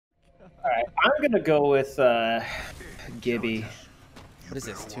Alright, I'm gonna go with Gibby. What is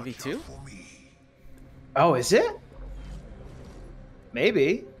this? 2v2? Oh, is it?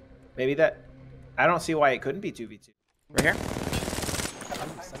 Maybe. Maybe that. I don't see why it couldn't be 2v2. Right here?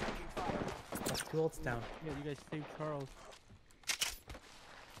 That's 2 ults down. Yeah, you guys saved Charles.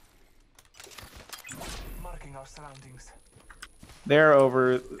 Marking our surroundings. They're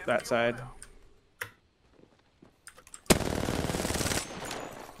over that side.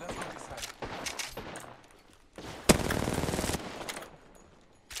 Let's go this side.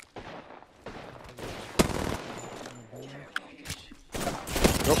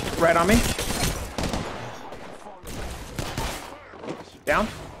 Oh, right on me. Down.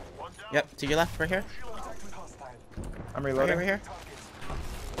 Yep, to your left, right here. I'm Right reloading. here, right here.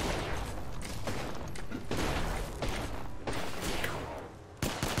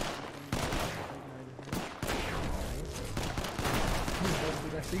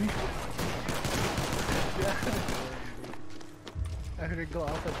 I heard it go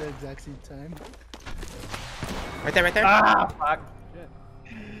off at the exact same time. Right there, right there. Ah, fuck.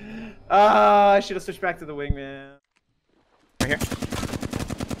 Ah, I should have switched back to the wingman. Right here.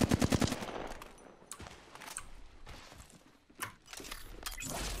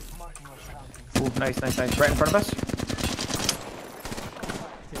 Marking our surroundings. Ooh, nice, nice, nice. Right in front of us.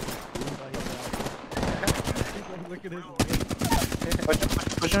 Look at his Push him,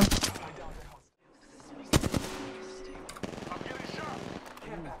 push him.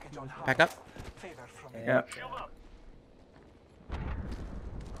 Care package on high. Back up. Favor from Yeah.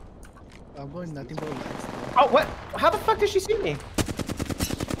 I'm going nothing but lights. Oh, what? How the fuck did she see me?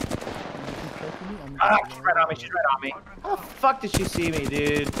 Ah, she's right on me. She's right on me. How the fuck did she see me,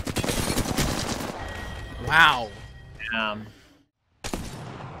 dude? Wow.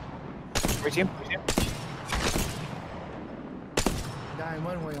 Where's him? Where's him? Dying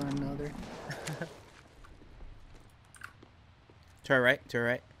one way or another. To our right, to our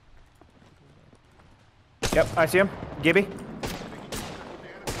right. Yep, I see him. Gibby.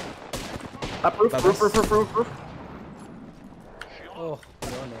 Up roof, Bubbles. roof. Oh, no,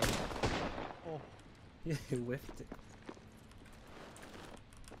 no. Oh, you whiffed it.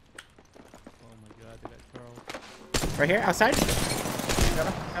 Oh my god, they got Charles. Right here, outside. Got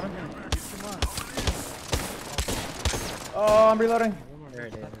him. Oh, I'm reloading. There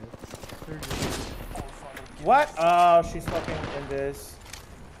it is. What? Oh, she's fucking in this.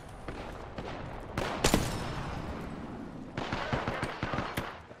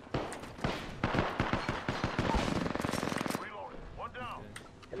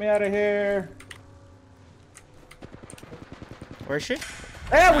 Get me out of here. Where is she?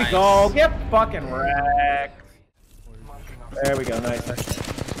 There we Nice. go. Get fucking wrecked. marking our There we go. Nice.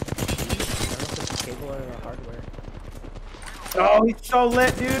 Cable or the hardware. Oh, he's so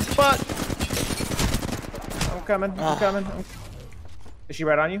lit, dude. Fuck. I'm coming. I'm Ah. coming. Is she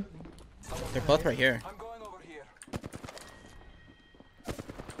right on you? They're both right here. I'm going over here.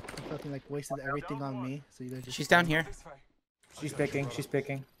 Fucking like wasted everything on me. So you guys just. She's down here. This way. She's picking. She's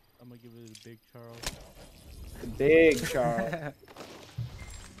picking. I'm gonna give it a big Charles. Big Charles.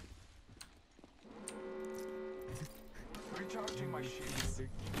 Recharging my shields.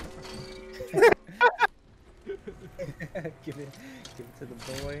 give it to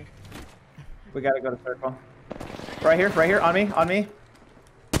the boy. We gotta go to circle. Right here, on me.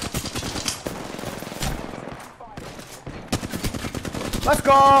 Let's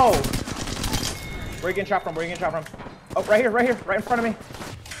go! Where you getting shot from? Oh, right here, right in front of me.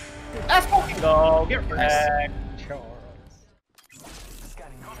 Let's fucking go! Get wrecked. Charles.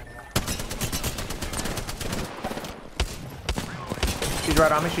 Scanning the area.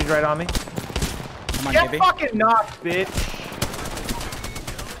 She's right on me. Come on, Get baby. fucking knocked, bitch.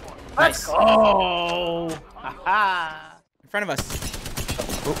 Let's Nice. go! Haha. In front of us.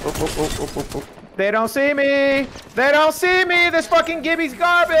 Oh. They don't see me! This fucking Gibby's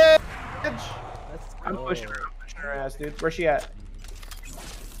garbage! Let's I'm go. pushing her ass, dude. Where's she at?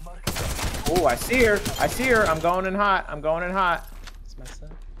 Oh, I see her. I'm going in hot. It's messed up.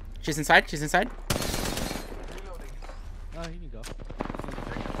 She's inside. Reloading. Oh, you can go.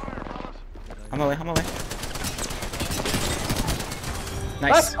 On my way.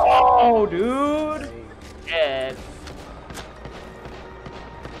 Let's Nice. go, dude! Dead.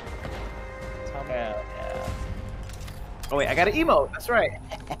 Hell yeah. Oh wait, I got an emote. That's right.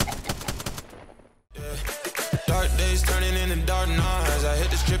 Dark days turning into dark nights. I hit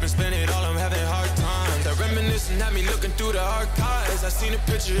this trip and spend it all. I'm having hard times. I reminiscing at me looking through the archives. I seen a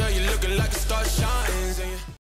picture of you looking like a star shines.